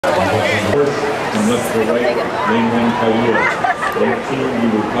left to right, lane 1, Kailua. Lane 2,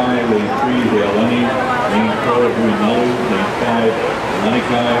 Urukai. Lane 3, Healani. Lane 4, Huinalu. Lane 5,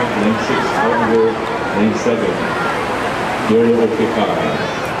 Lanikai. Lane 6, Outrigger. Lane 7, Yolo Okekai.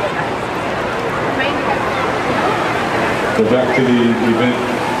 So back to the event,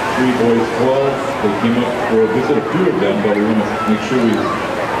 3 boys 12. They came up for a visit, a few of them, but we want to make sure we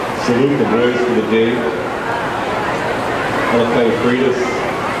salute the boys for the day. Alakai Freitas,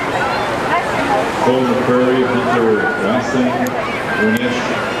 Cole McCurry, Hunter Rasling, Ranesh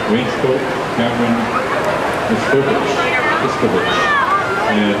Wainscote, Cameron Iskovich,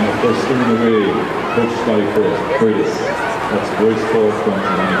 and of course steering the way, Coach Scotty Freitas. That's boys 12 from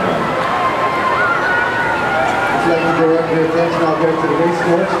Monica. I'd like to direct your attention out there to the race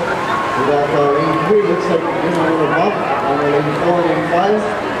course. We got lane 3, looks like we're going to move up on the lane 4 and lane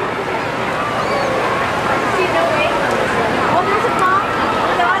 5.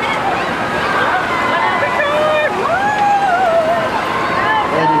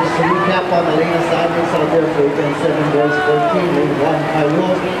 And just to recap on the lane assignments out there for weekend 7, boys 14, lane 1, Kailua,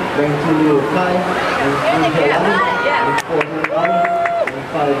 lane 2, Urukai, lane 3, Healani, lane 4, Huinalu, lane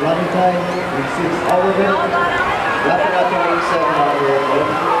 5, Lanikai, lane 6, Outrigger. Wrapping up in lane 7 out there,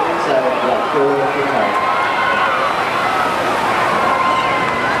 lane 7, got Yolo Okekai.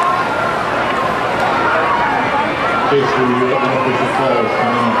 Okay, so we got unofficial calls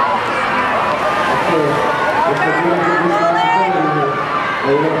coming up. Okay, if we're going to get this visibility here,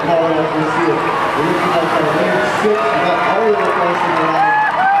 we're going to call it as we see it. We're looking at our lane 6, we got Outrigger crossing the line,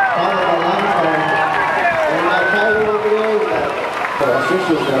 followed by Lanikai. And we got Kailua over there, we got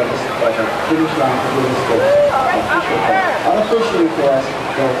officials there, like a finish line for this course. Unofficially for us,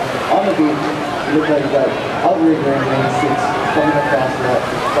 so on the beach, it looks like that Outrigger in lane 6 coming across that,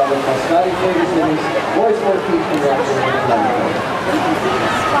 followed by Scotty Freitas in his boys 14 from the Outrigger in Lanikai.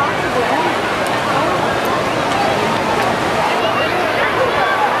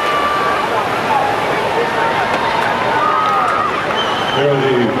 Here are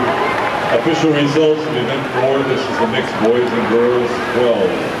the official results of event 4. This is the mixed boys and girls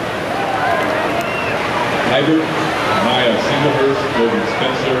 12. Tiger, Maya Singlehurst, Logan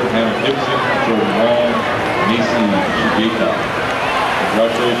Spencer, Hannah Gibson, Jordan Wong, Macy Shigeta.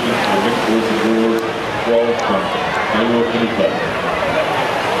 Congratulations to the mixed boys and girls 12 from Canoe Club.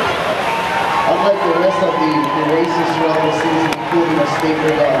 Unlike the rest of the races throughout the season, including the state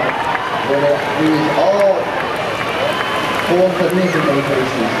regard, where we use all 4 participant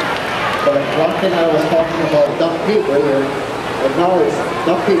races. But Rockton and I was talking about duct tape earlier, but now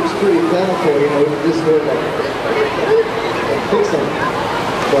duct tape is pretty inflammatory, you know, you just go like fix them.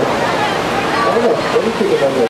 But I don't know, what do you think about that?